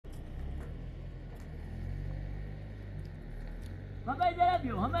همه ایده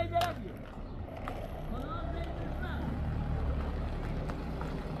بیو همه ایده بیو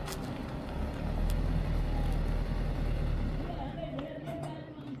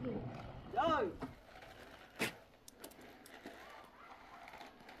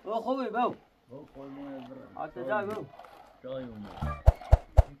او خوبی باو او قربونت برم آتا جای باو جای اومد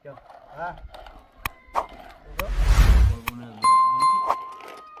ها قربونت برم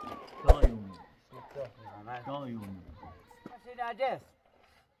جای اومد جای اومد کسی نجس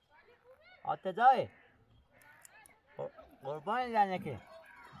آتا جای قربان زنه که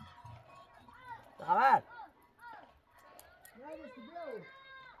خبر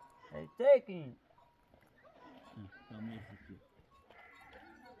ای تیکین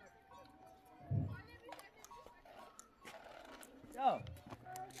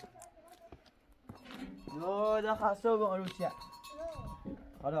yo dah khasar bang Rusia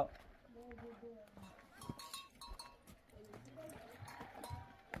ada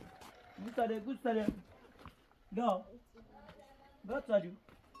gustare no gustare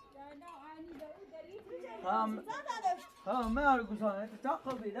ما أعرف قصانة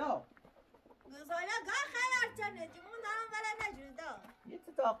تتعقب لا قصانة قا خيار جنة جمون دارم ولا نجري دا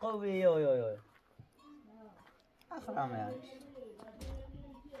يتتعقب يو أخرام يعني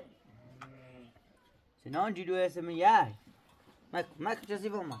سنان جدو اسمي ياي ما كجزي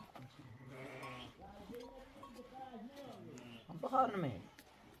بوما بخار نمي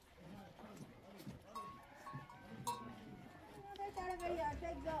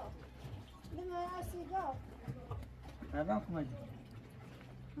أنا كم أجي؟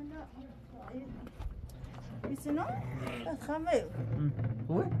 يسنو؟ خميو.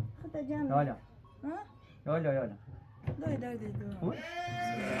 هو؟ خد جنب. يلا. ها؟ يلا. داي. هو؟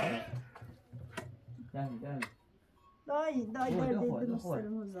 داي. داي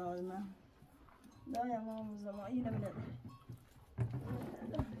مستلم الظالمة. داي يا ماما الظالمة إيه نبلة.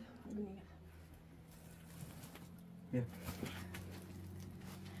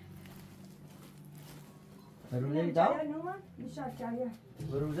 بروزي دا؟ بشار كاريا.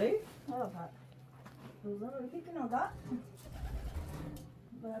 بروزي؟ ها. روزان ولی که نگاه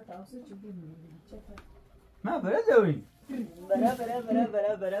باید تاوسه چی بینی ما برا دوی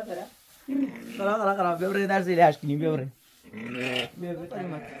برا خلاص بيوري درسي ليش كني بيوري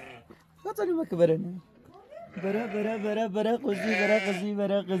قطعي ما كبرنا برا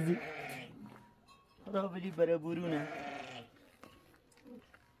قزي رابلي برا بورونا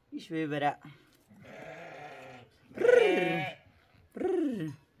ايش في برا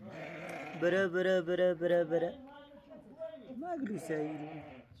برا ما اقدر اسوي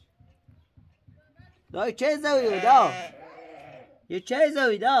دای چه زوی دا یه چه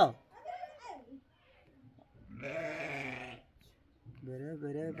زوی دا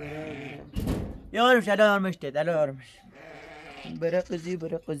بره یارمش الان یارمش دید الان یارمش بره قزی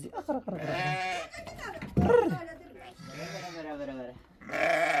اخر بره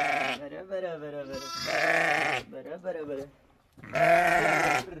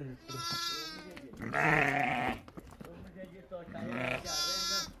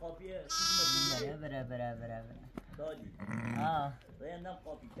رندم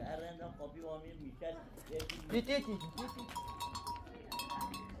قاپی که رندم قاپی وامیر میشه دیتی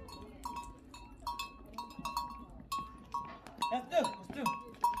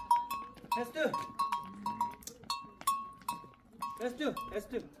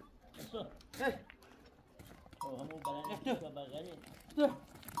استو همون بلند که بغلی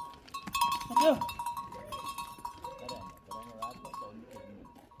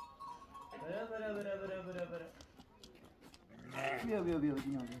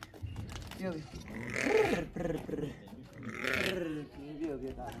بیا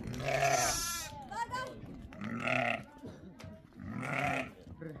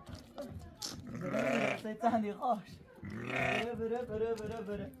سيتاني خوش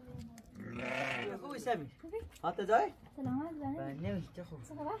بره خوبی سمی حتی جای؟ سلامت زنه نمیشه خوب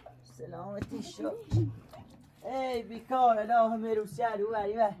سلامتی شو ای بیکار الان همه رو سر و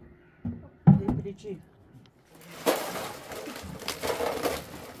بری بری چی؟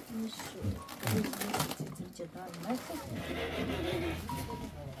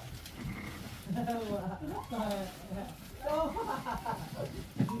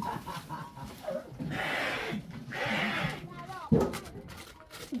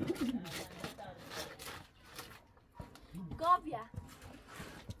 گاویه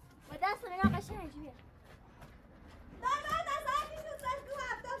و دست نگاه قشنگ جویه دست هر کسی دوست داشت دو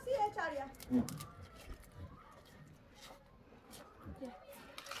هفته سیه چاریه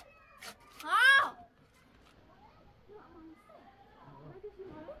ها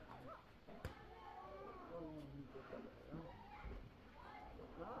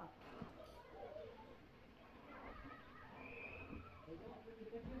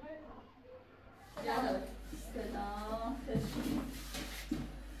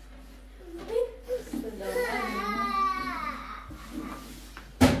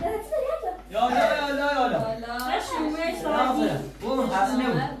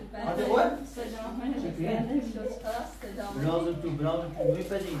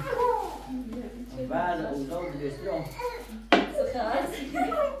میپذیم بعد اوضاع رستوران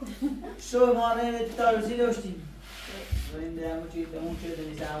شو ما رو تاروزی داشتیم این درمو چی دمون چه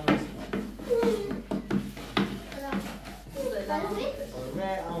دنیسه همون رسیم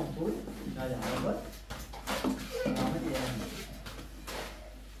همون بود ناده همون بود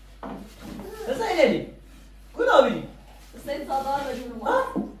Sayın Kunavi. Sen sadar veriyorum. Ha?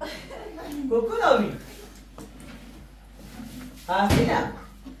 Kunavi. Hastina.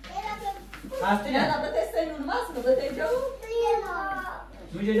 Hastina. Ya da sen olmaz mı? Da tecavüz.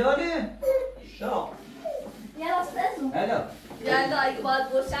 Mücadele. Şah. Ya sen. Hello. Yani ay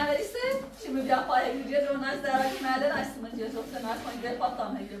bazı boşan verirse şimdi bir yapaya gidiyor onlar da rakmeler açsın diyor. Yoksa nasıl gider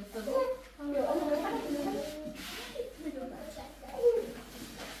patlamaya gidiyor.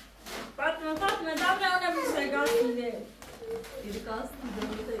 Fatma damla ona bir şey gazıydı. Bir gaz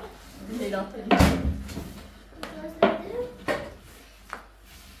gidiyor. Bir laf dedi.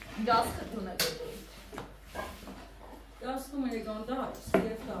 Gaz kıtına. Gaz kıtına gönder.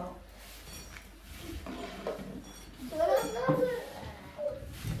 Sefta.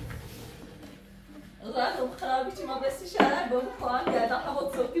 Zaten خرابی ما بس شهر با خواهم گردم هوا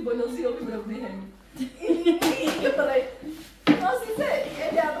صوتی بلوزی رو میبرم نهیم برای ناسیزه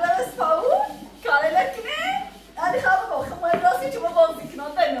یه برای سپاون کاری لکنه علی خواه با خمای راسی چما بازی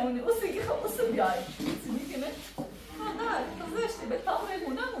کنان دنیمونی او سیگی خواه بسر بیایی سیگی کنه نه خزشتی به تامره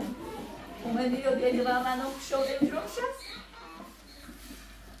مونمون اومدی یا دیگه رامنم شده میجرم شست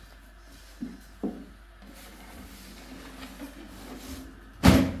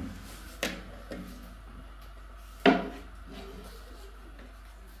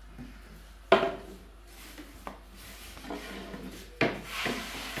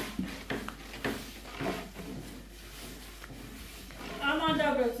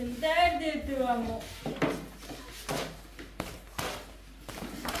درد تو امو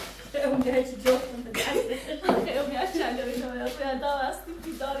اون جایی چی جفت کنده درده اون میاد چنده بینه میاد بیادا هستی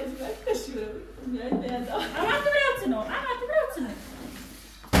بیداری میاد کشوره میاد بیادا اما تو براتونو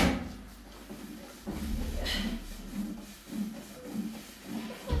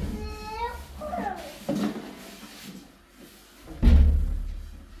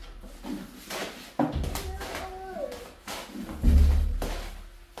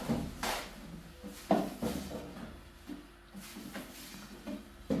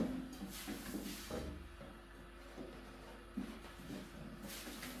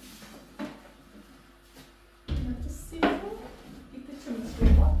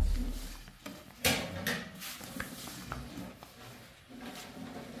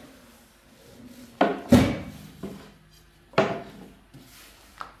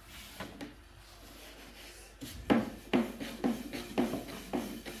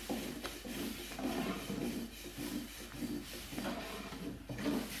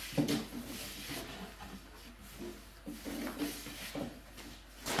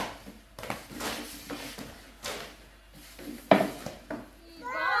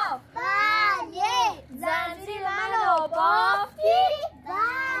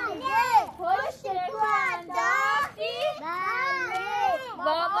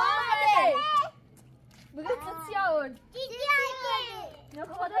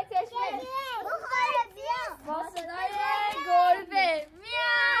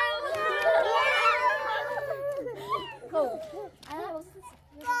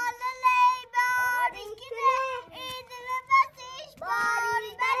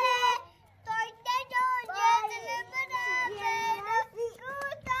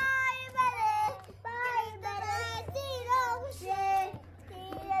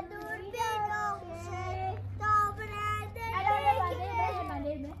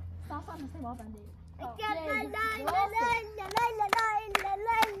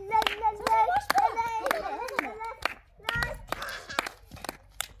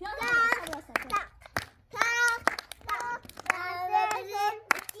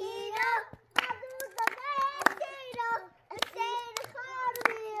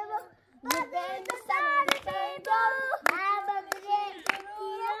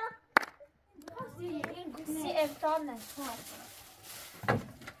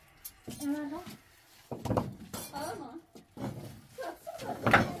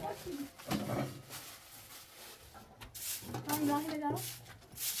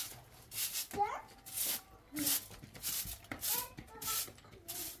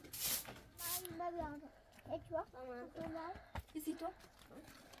Ici toi?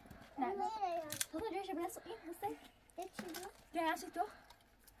 Non. Toi déjà je blesse ايه هسه؟ جاي عشان toi؟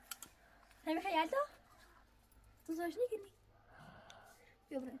 هاي خيالته؟ تزوجني كني؟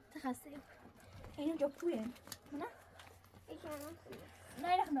 يبرد تخسي. اینو جا پویه. نه؟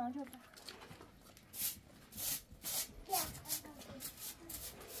 نه جدا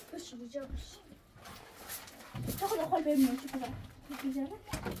بشی بجا بشی تاخد خال ببینیم چی کنم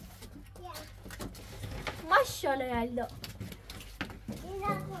ماشاءالله یلدا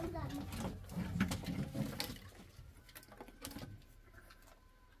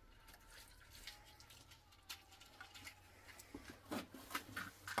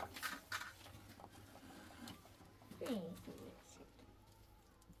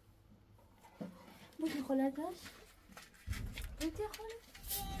بودی خالت داشت؟ بودی خالت؟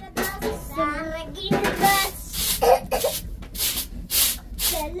 سرگین بس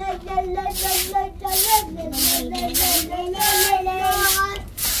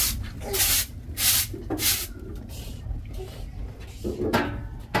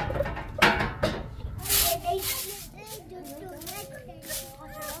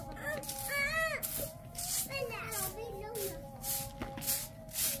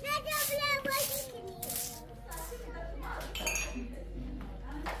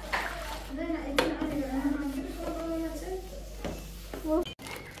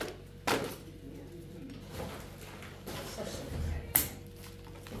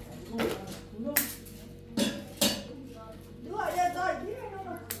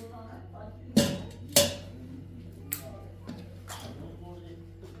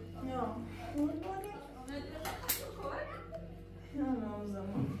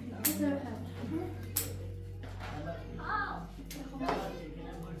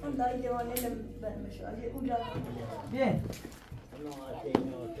Bien.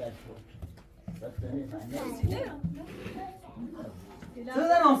 Co wy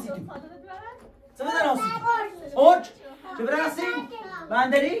zanosíte? Oč? Czy wrasy?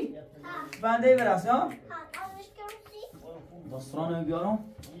 Banderi? Banderi wrasy, no? Do strony biorą?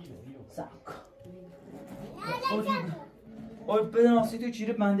 Tak. Oy بناسیتو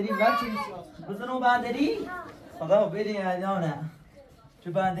چیره بندری ور چی بزنو بندری خدا بدین یادانه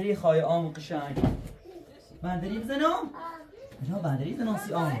چه بندری خواهی آمو قشنگ بندری بزنو اینا بندری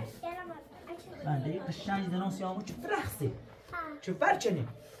زناسی آمو بندری قشنگ زناسی آمو چه فرخصی چه فرچنی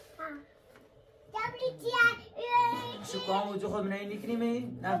شو کامو جو خود منهی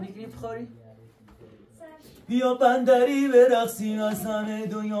نکنیمی نف نکنیم بخوری بیا بندری برقصیم از همه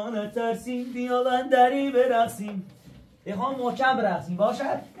دنیا نترسیم بیا بندری برقصیم بخوام محکم برقصیم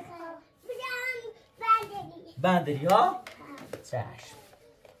باشد بندری ها چشم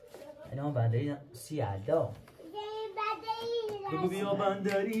اینا بندری سیالدا بگو بیا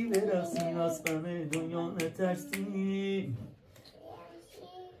بندری برقصیم از همه دنیا نترسیم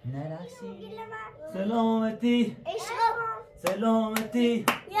نرقصیم سلامتی سلامتی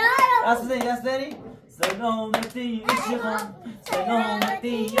دست بزنی دست بزنی سلامتی عشقم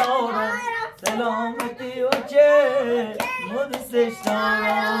سلامتی یارم سلامتی اوچه مدستش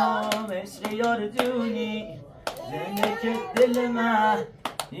دارم عشق یار جونی زنده که دل من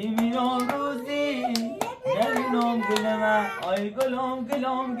نمیرم روزی نمیرم گل من آی گلام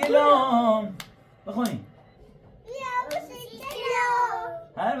گلام گلام بخونی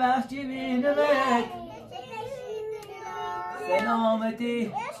هر وقت که بینمت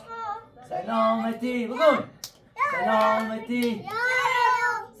سلامتی سلامتی بگون سلامتی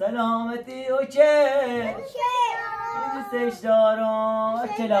سلامتی اوچه دوستش دارم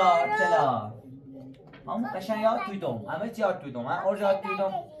چلا همون قشنگ یاد تویدم همه چی یاد تویدم من ارج یاد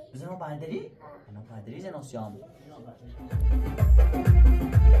تویدم بزنم بندری انا بندری زنم سیام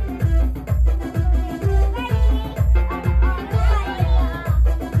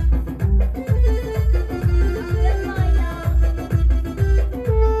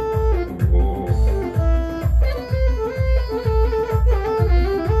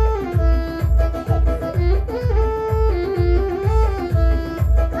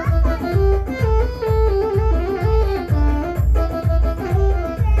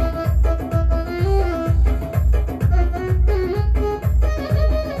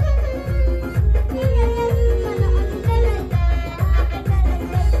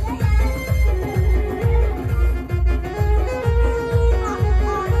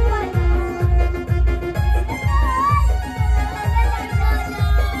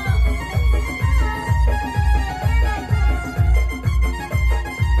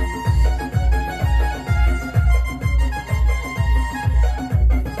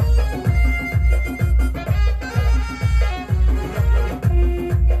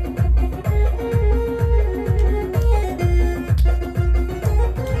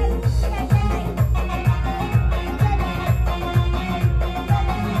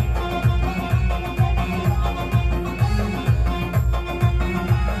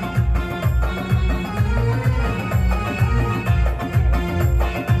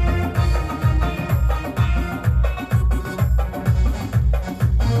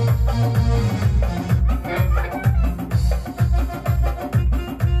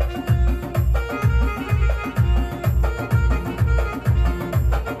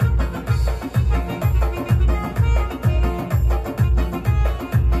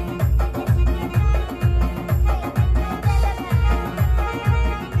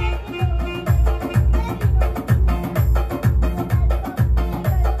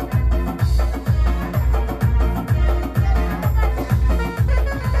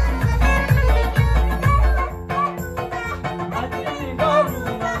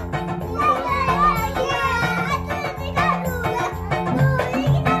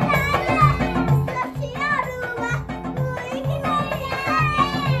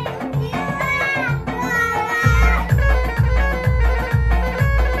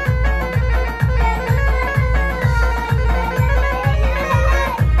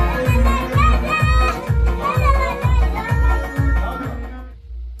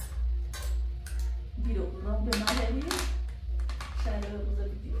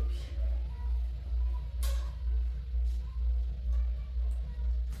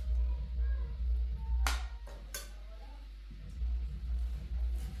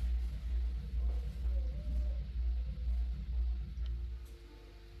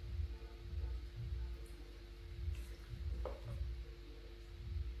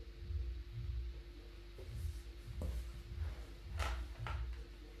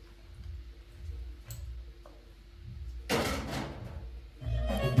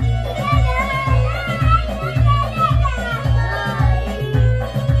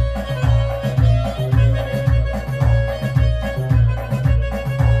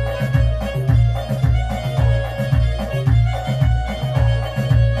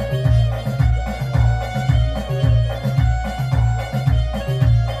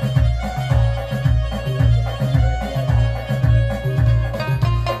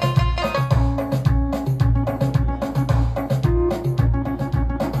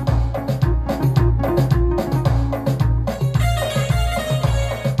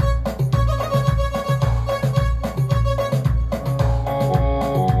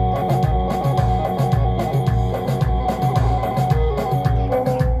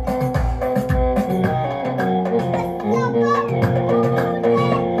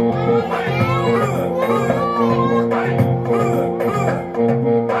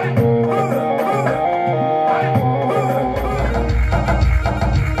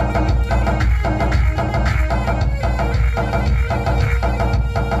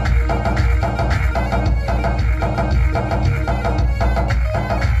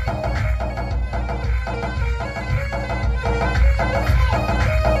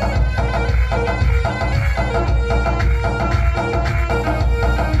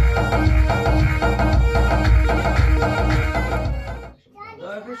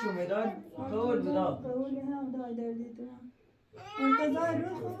غذا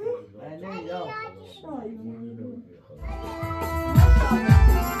رو خوبی؟ بله یا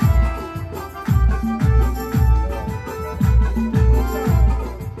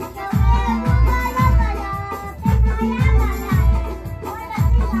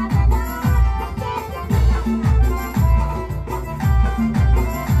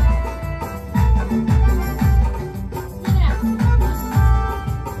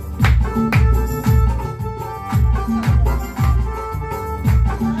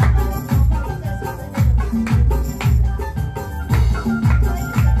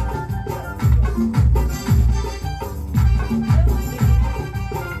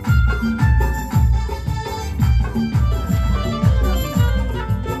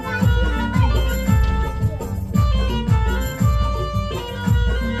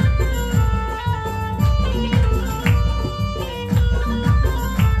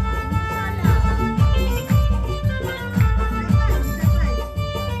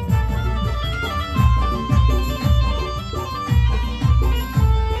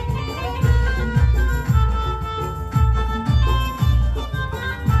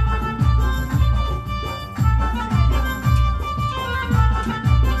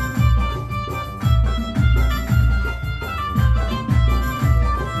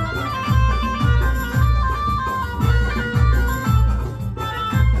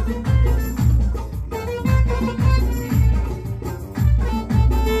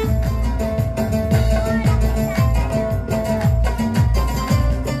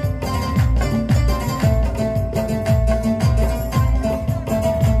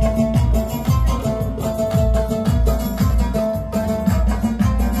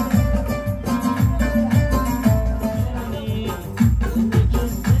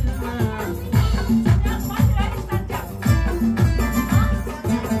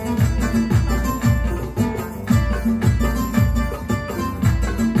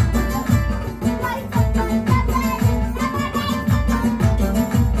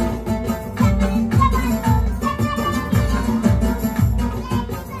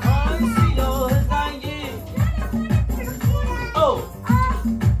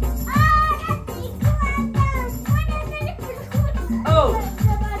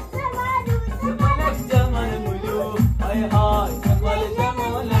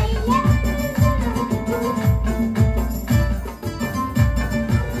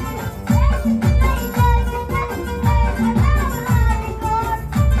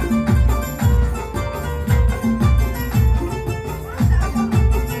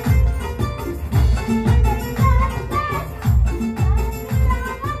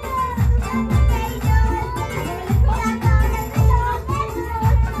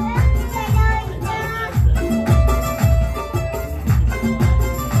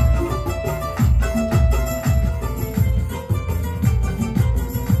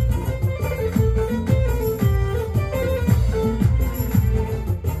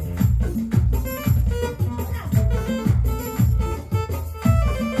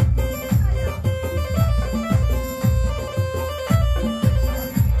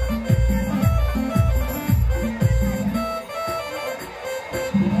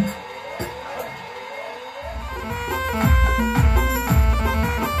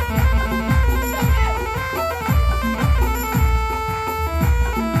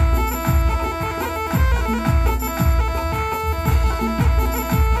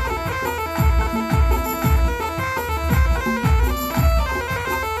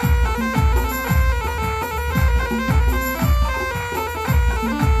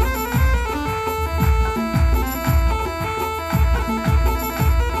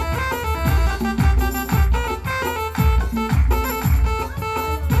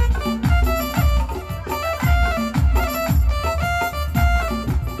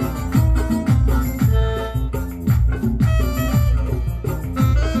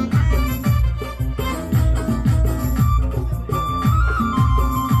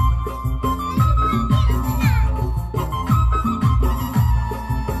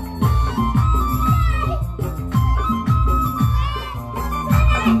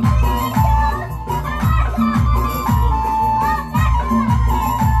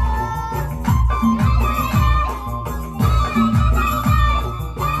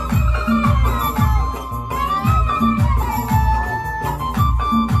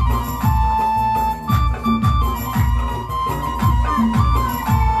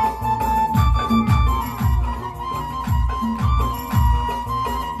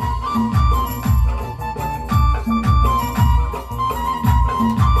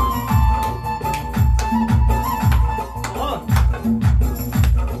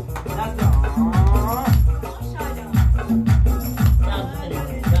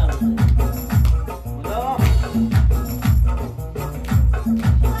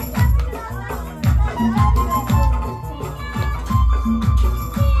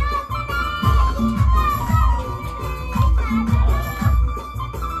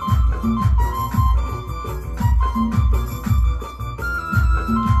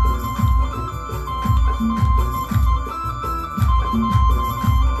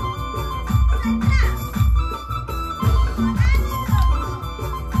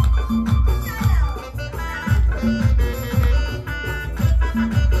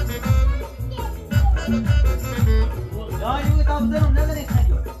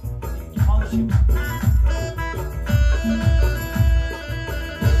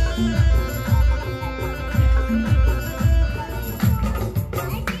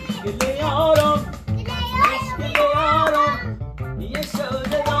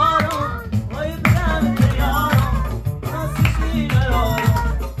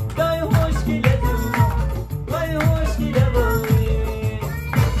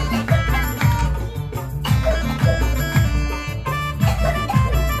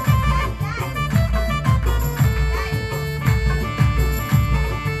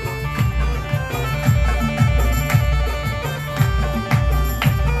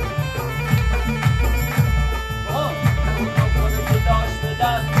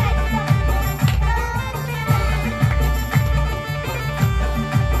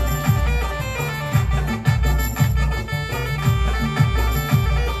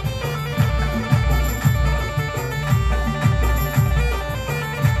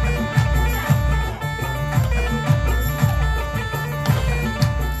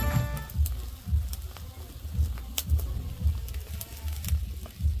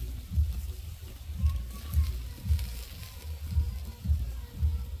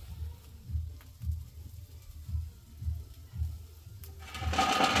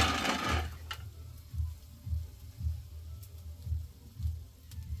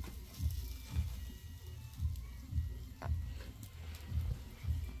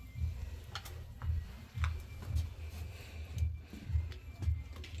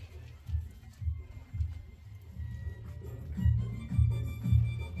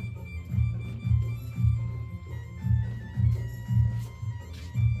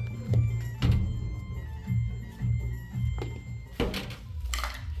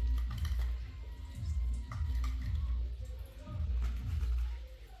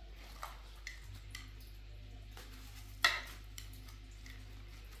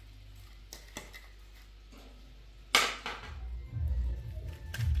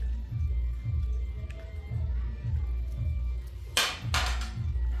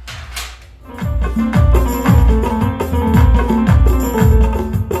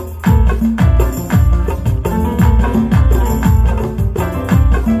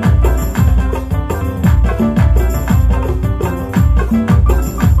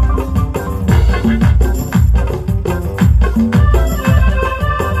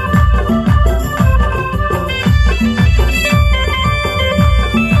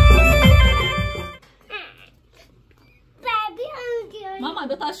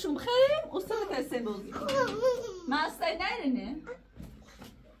شوم خیلی اصلا کسی بازی ما استای نرینه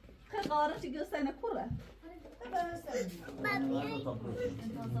خیلی قارشی گستای نکوره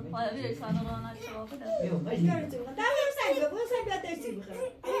پایه بیره سانو را نشده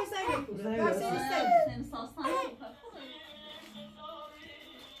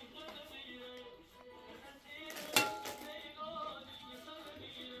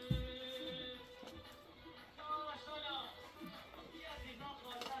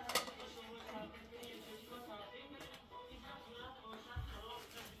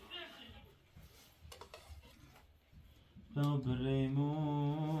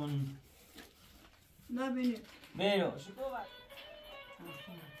بریمون نبینید بیرو شکو بر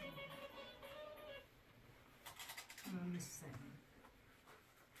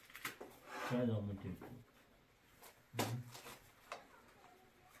شاید آمده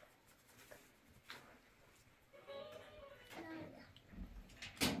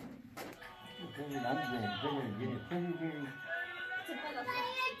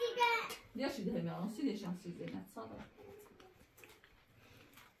Deixa de remelar, não se deixa assim, né? Só dá.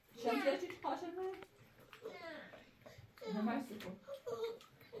 Chama de gente pode ver. Não mais ficou.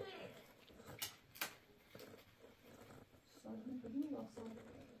 Só não só.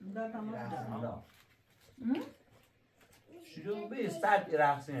 Dá tamanho. شروع به استاد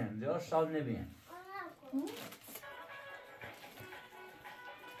رقصیم دیگه شاد نبین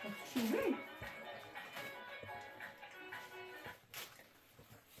Chuvei?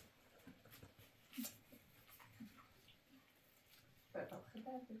 Vai pra lá.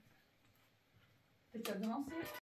 Você tá não sei.